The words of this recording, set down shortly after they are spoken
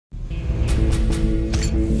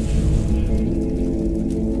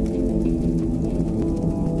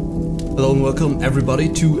Hello and welcome everybody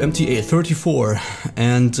to MTA 34,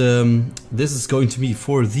 and this is going to be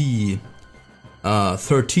for the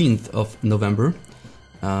 13th of November,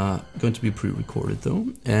 going to be pre-recorded though,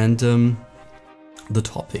 and the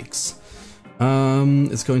topics.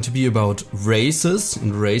 It's going to be about races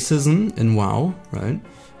and racism in WoW, right?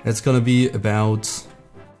 It's going to be about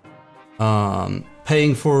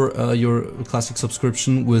paying for your classic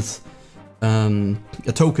subscription with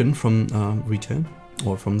a token from retail.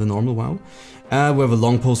 Or from the normal WoW. We have a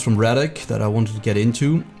long post from Etecc that I wanted to get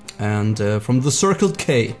into, and from the Circled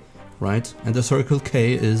K, right? And the Circled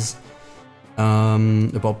K is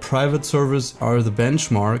about private servers are the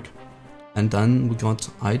benchmark, and then we got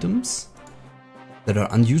items that are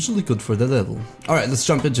unusually good for the level. Alright, let's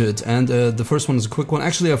jump into it, and the first one is a quick one.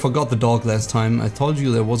 Actually, I forgot the dog last time. I told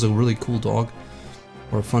you there was a really cool dog,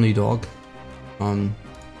 or a funny dog. I'm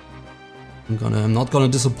not gonna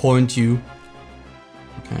disappoint you.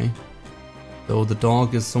 Okay, so the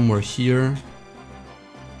dog is somewhere here.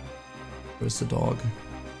 Where's the dog?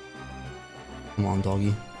 Come on,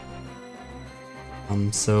 doggy. I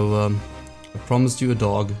promised you a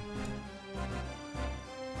dog,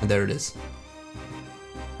 and there it is.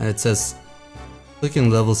 And it says, clicking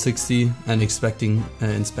level 60 and inspecting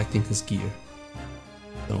his gear.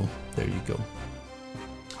 So there you go.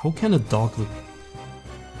 How can a dog look?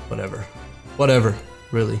 Whatever,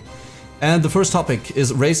 really. And the first topic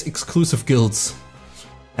is race exclusive guilds,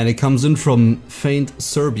 and it comes in from Faint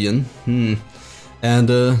Serbian. And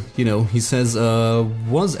you know, he says,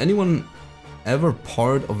 was anyone ever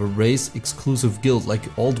part of a race exclusive guild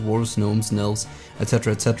like all dwarves, gnomes, elves,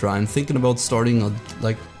 etc, etc? I'm thinking about starting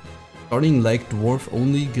like dwarf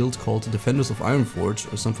only guild called Defenders of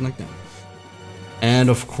Ironforge or something like that. And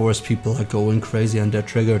of course people are going crazy and they're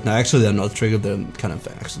triggered. Now actually they're not triggered, they're kind of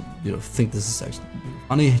actually, you know, think this is actually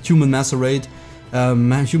funny. Human master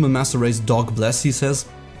race dog bless, he says.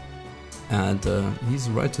 And he's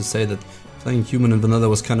right to say that playing human in vanilla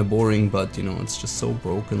was kind of boring, but you know, it's just so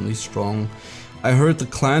brokenly strong. I heard the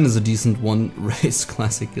clan is a decent one race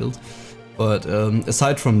classic guild, but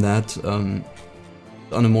aside from that, on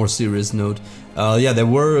a more serious note, yeah, there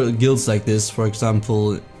were guilds like this. For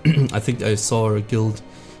example, I think I saw a guild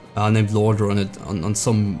named Lorder on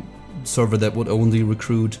some server that would only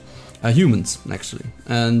recruit humans, actually,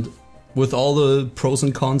 and with all the pros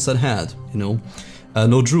and cons that had, you know,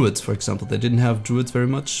 no druids, for example. They didn't have druids very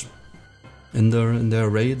much in their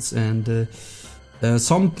raids, and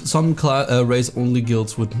some race only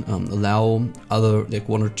guilds would allow other, like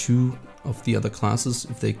one or two of the other classes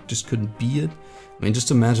if they just couldn't be it. I mean, just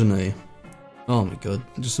imagine oh my god,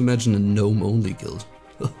 just imagine a gnome only guild.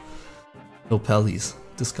 No pallies,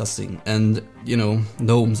 disgusting. And you know,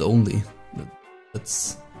 gnomes only.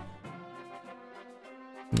 That's,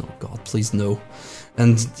 oh god, please no.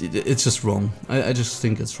 And it's just wrong. I just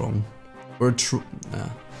think it's wrong. Or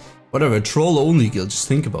whatever, a troll only guild. Just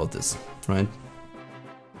think about this, right?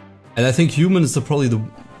 And I think human is probably the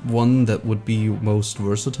one that would be most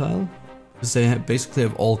versatile, because they basically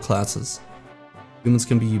have all classes. Humans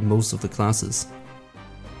can be most of the classes.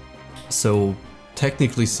 So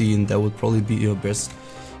technically seen, that would probably be your best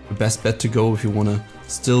bet to go if you want to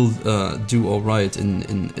still do alright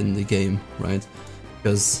in the game, right?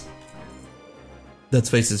 Because let's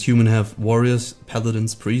face it, human have warriors,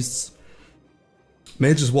 paladins, priests,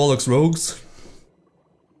 mages, warlocks, rogues.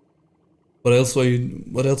 What else do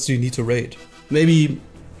you need to raid? Maybe,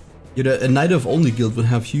 you know, a Knight of Only guild would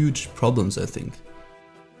have huge problems, I think.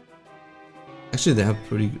 Actually, they have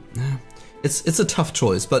pretty good. It's a tough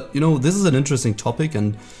choice, but you know, this is an interesting topic,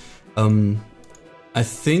 and I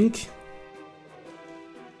think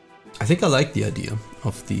I like the idea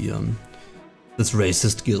of the this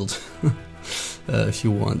racist guild. If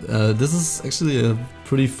you want, this is actually a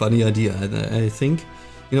pretty funny idea. I think,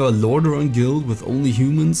 you know, a Lordaeron guild with only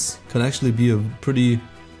humans can actually be a pretty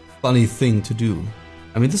funny thing to do.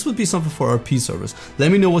 I mean, this would be something for RP servers. Let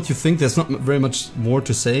me know what you think. There's not very much more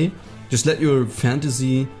to say. Just let your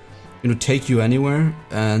fantasy, you know, take you anywhere,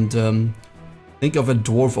 and think of a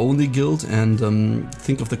dwarf only guild, and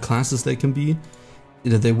think of the classes they can be.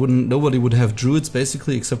 You know, nobody would have druids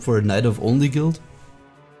basically, except for a Knight of Only guild.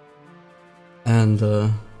 And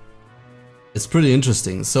it's pretty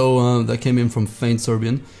interesting. So that came in from Faint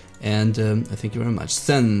Serbian, and I thank you very much.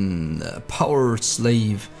 Then Power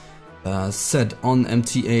Slave said on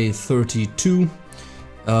MTA 32,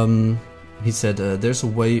 he said, there's a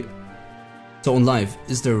way. So on live,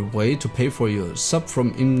 is there a way to pay for your sub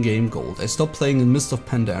from in-game gold? I stopped playing in Mist of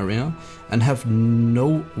Pandaria and have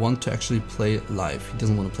no one to actually play live. He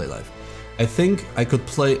doesn't want to play live. I think I could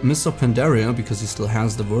play Mist of Pandaria because he still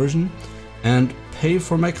has the version, and pay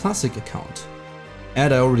for my classic account.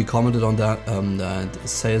 And I already commented on that. That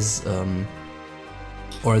says,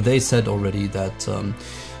 or they said already that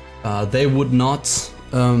they would not,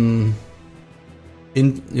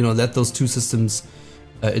 let those two systems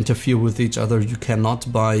interfere with each other. You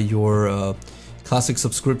cannot buy your classic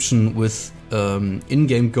subscription with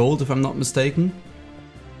in-game gold, if I'm not mistaken,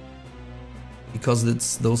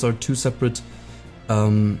 because those are two separate.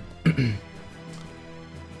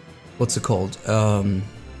 What's it called?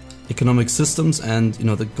 Economic systems, and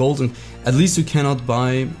the gold. At least you cannot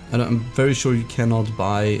buy. I'm very sure you cannot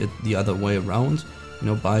buy it the other way around.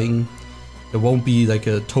 Buying. There won't be like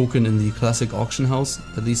a token in the classic auction house.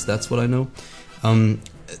 At least that's what I know.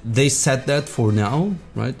 They said that for now,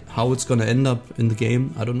 right? How it's gonna end up in the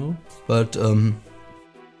game, I don't know. But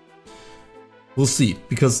we'll see,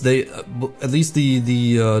 because they, at least the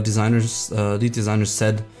lead designers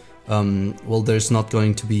said, well, there's not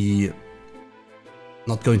going to be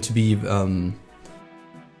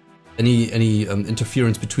any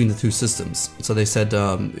interference between the two systems. So they said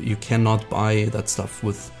you cannot buy that stuff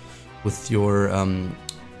with your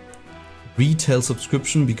retail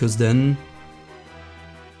subscription, because then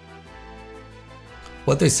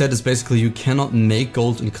what they said is basically you cannot make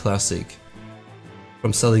gold in classic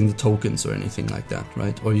from selling the tokens or anything like that,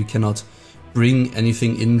 right? Or you cannot bring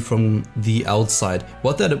anything in from the outside.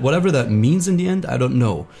 Whatever that means in the end, I don't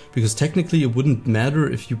know, because technically it wouldn't matter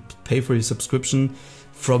if you pay for your subscription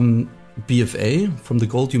from BFA, from the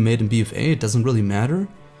gold you made in BFA. It doesn't really matter,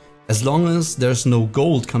 as long as there's no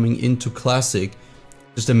gold coming into classic.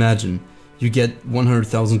 Just imagine you get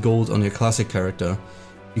 100,000 gold on your classic character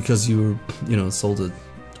because you sold a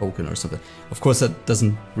token or something. Of course that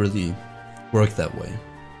doesn't really work that way,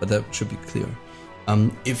 but that should be clear.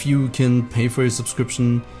 If you can pay for your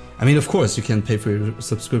subscription, I mean, of course you can pay for your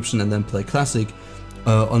subscription and then play classic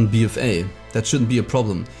on BFA. That shouldn't be a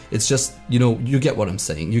problem. It's just, you get what I'm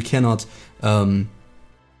saying. You cannot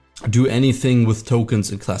do anything with tokens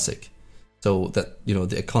in classic, so that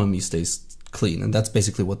the economy stays clean. And that's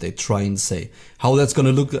basically what they try and say. How that's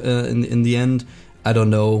gonna look in the end, I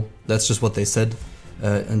don't know. That's just what they said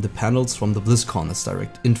in the panels from the BlizzCon. That's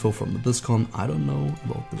direct info from the BlizzCon. I don't know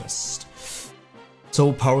about the rest.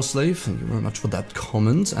 So Power Slave, thank you very much for that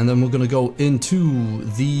comment. And then we're gonna go into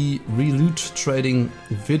the reloot trading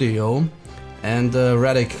video. And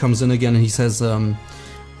Radic comes in again and he says,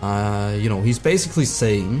 he's basically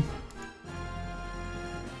saying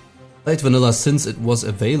Late vanilla, since it was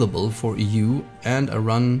available for EU, and I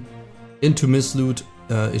run into Misloot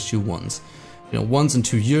issue once. Once in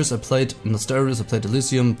 2 years I played Nostarius, I played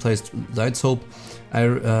Elysium, played Light's Hope. I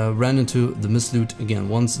ran into the Misloot again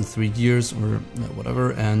once in 3 years or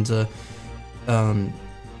whatever, and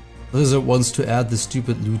Blizzard wants to add the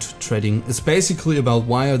stupid loot trading. It's basically about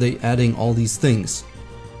why are they adding all these things.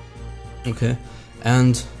 Okay,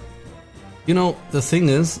 and the thing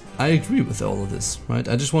is, I agree with all of this, right?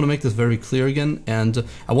 I just want to make this very clear again, and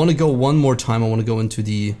I want to go one more time. I want to go into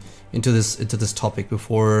this topic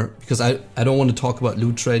because I don't want to talk about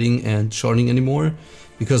loot trading and sharding anymore,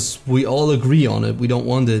 because we all agree on it. We don't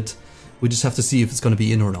want it. We just have to see if it's going to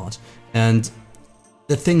be in or not. And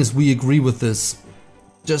the thing is, we agree with this.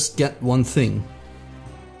 Just get one thing.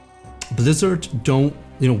 Blizzard don't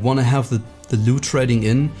want to have the loot trading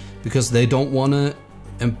in, because they don't want to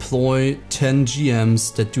employ 10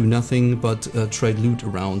 GMs that do nothing but trade loot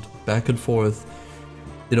around back and forth,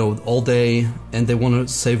 all day, and they want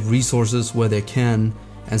to save resources where they can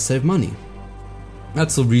and save money.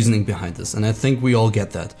 That's the reasoning behind this, and I think we all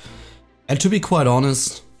get that. And to be quite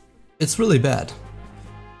honest, it's really bad.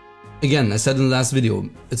 Again, I said in the last video,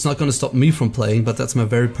 it's not going to stop me from playing, but that's my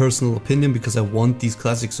very personal opinion, because I want these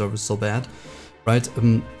classic servers so bad, right?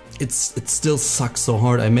 It still sucks so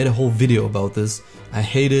hard. I made a whole video about this. I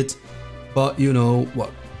hate it, but it's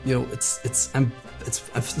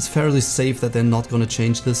fairly safe that they're not going to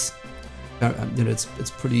change this.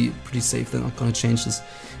 It's pretty safe they're not going to change this,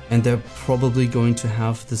 and they're probably going to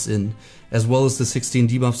have this in, as well as the 16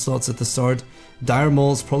 debuff slots at the start. Dire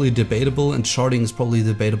Maul is probably debatable, and sharding is probably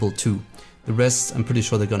debatable too. The rest, I'm pretty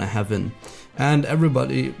sure they're going to have in, and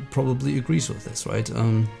everybody probably agrees with this, right?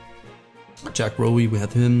 Jack Rowie, we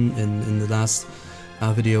had him in the last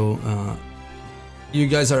video. You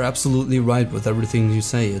guys are absolutely right with everything you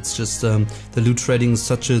say. It's just the loot trading is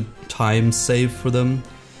such a time save for them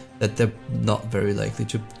that they're not very likely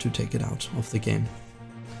to take it out of the game.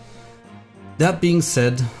 That being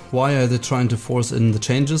said, why are they trying to force in the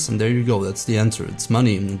changes? And there you go, that's the answer. It's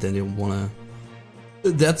money, and they don't wanna...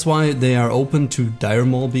 That's why they are open to Dire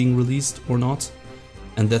Maul being released or not.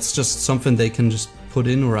 And that's just something they can just put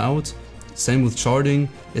in or out. Same with sharding.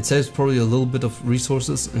 It saves probably a little bit of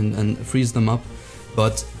resources and frees them up,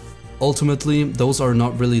 but ultimately those are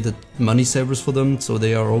not really the money savers for them, so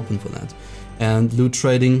they are open for that. And loot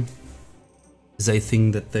trading is a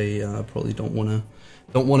thing that they probably don't want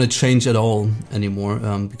to change at all anymore,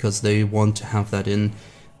 because they want to have that in.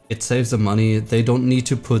 It saves them money. They don't need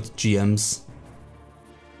to put GMs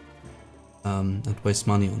and waste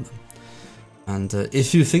money on them. And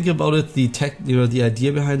if you think about it, the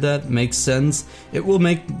idea behind that makes sense. It will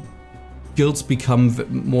make guilds become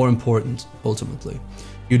more important ultimately.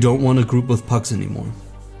 You don't want a group with pugs anymore,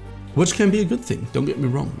 which can be a good thing. Don't get me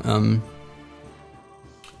wrong.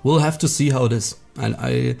 We'll have to see how it is.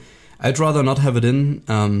 I'd rather not have it in,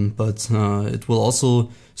 but it will also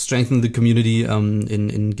strengthen the community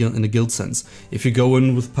in a guild sense. If you go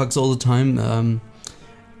in with pugs all the time,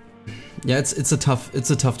 yeah, it's a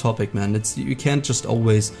tough topic, man. You can't just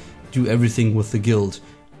always do everything with the guild.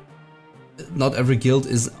 Not every guild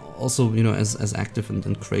is also, you know, as active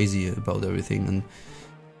and crazy about everything, and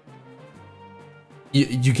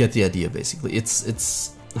you get the idea basically.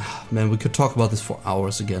 It's man, we could talk about this for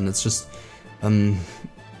hours again. It's just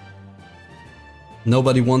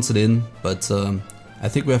nobody wants it in, but I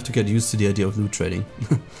think we have to get used to the idea of loot trading,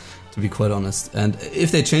 to be quite honest. And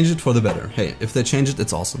if they change it, for the better. Hey, if they change it,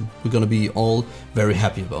 it's awesome. We're gonna be all very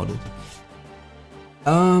happy about it.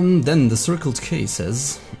 Then the Circled K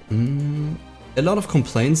says, a lot of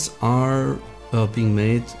complaints are being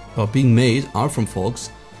made are from folks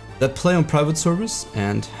that play on private servers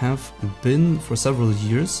and have been for several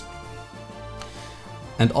years,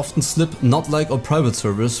 and often slip not like on private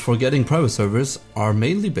servers, forgetting private servers are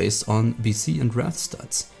mainly based on BC and Wrath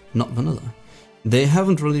stats, not vanilla. They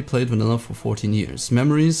haven't really played vanilla for 14 years.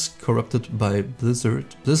 Memories corrupted by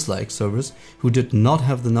Blizzlike servers who did not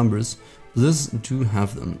have the numbers. Blizz do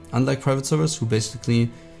have them. Unlike private servers who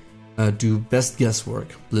basically do best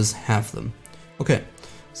guesswork, Blizz have them. Okay,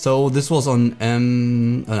 so this was on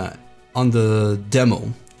the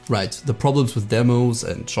demo, right? The problems with demos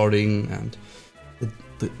and sharding and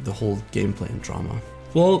the whole gameplay and drama.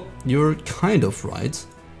 Well, you're kind of right.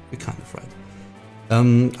 You're kind of right.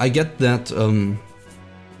 I get that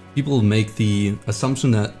people make the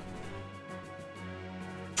assumption that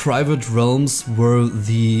private realms were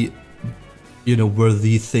the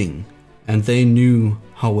thing, and they knew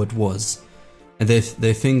how it was, and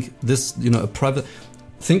they think this, you know,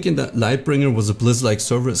 thinking that Lightbringer was a Blizzlike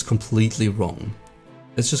server is completely wrong.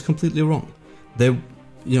 It's just completely wrong. They,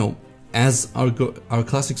 you know, as our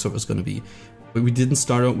classic server is going to be. But we didn't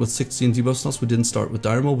start out with 16 debuff slots, we didn't start with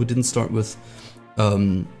Dire Mode, we didn't start with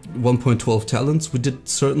 1.12 talents, we did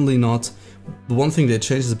certainly not. The one thing they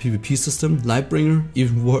changed is the PvP system. Lightbringer,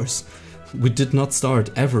 even worse. We did not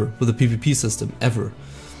start ever with a PvP system, ever.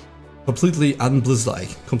 Completely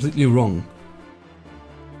un-Blizzlike, completely wrong.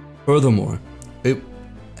 Furthermore,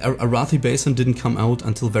 Arathi Basin didn't come out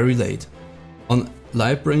until very late. On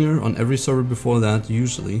Lightbringer, on every server before that,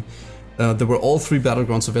 usually, there were all 3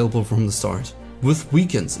 battlegrounds available from the start, with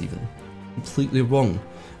weekends even. Completely wrong.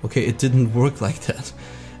 Okay, it didn't work like that.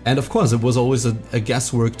 And of course, it was always a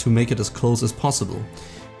guesswork to make it as close as possible.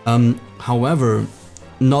 However,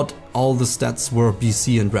 not all the stats were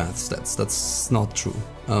BC and Wrath stats. That's not true.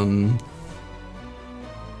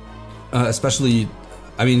 Especially,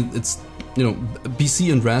 I mean, it's, you know,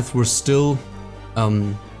 BC and Wrath were still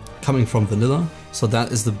coming from vanilla, so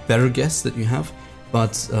that is the better guess that you have.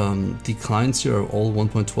 But the clients here are all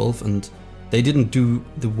 1.12, and they didn't do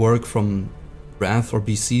the work from Wrath or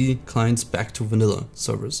BC clients back to vanilla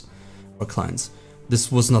servers or clients.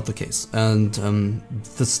 This was not the case, and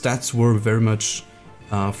the stats were very much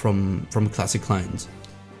from a classic client.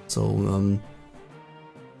 So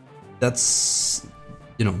that's,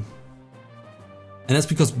 you know, and that's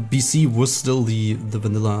because BC was still the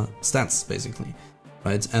vanilla stats basically.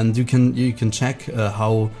 Right, and you can check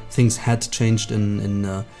how things had changed in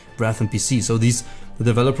Wrath and BC. So the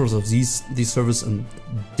developers of these servers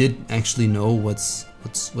did actually know what's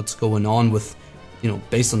going on with, you know,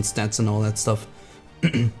 based on stats and all that stuff.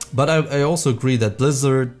 But I also agree that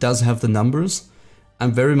Blizzard does have the numbers.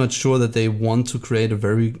 I'm very much sure that they want to create a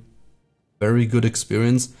very, very good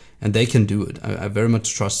experience, and they can do it. I very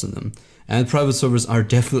much trust in them. And private servers are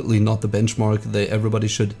definitely not the benchmark. Everybody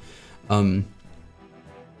should.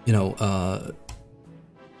 You know,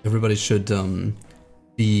 everybody should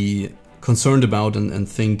be concerned about and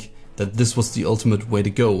think that this was the ultimate way to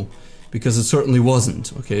go, because it certainly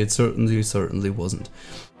wasn't. Okay, it certainly wasn't.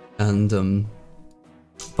 And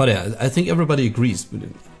but yeah, I think everybody agrees.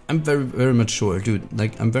 I'm very much sure, dude.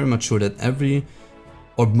 Like, I'm very much sure that every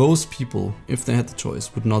or most people, if they had the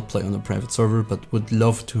choice, would not play on a private server, but would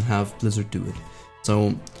love to have Blizzard do it.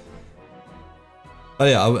 So,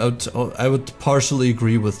 yeah, I would partially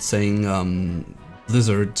agree with saying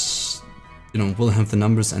Blizzard, you know, will have the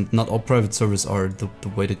numbers, and not all private servers are the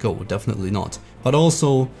way to go. Definitely not. But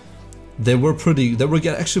also, they were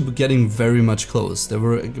actually getting very much close. They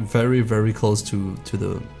were very, very close to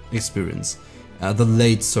the experience. The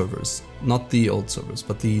late servers, not the old servers,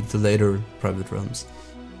 but the later private realms,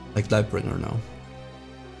 like Lightbringer now.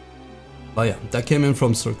 But yeah, that came in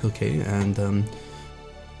from Circle K, and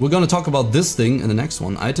we're gonna talk about this thing in the next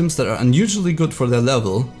one. Items that are unusually good for their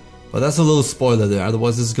level, but that's a little spoiler there,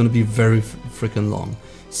 otherwise this is gonna be very freaking long.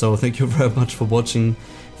 So thank you very much for watching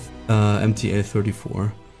MTA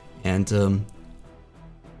 34, and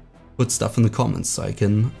put stuff in the comments so I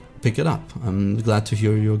can pick it up. I'm glad to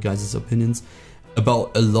hear your guys' opinions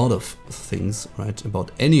about a lot of things, right?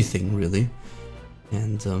 About anything really.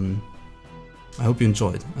 And I hope you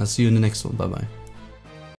enjoyed. I'll see you in the next one. Bye bye.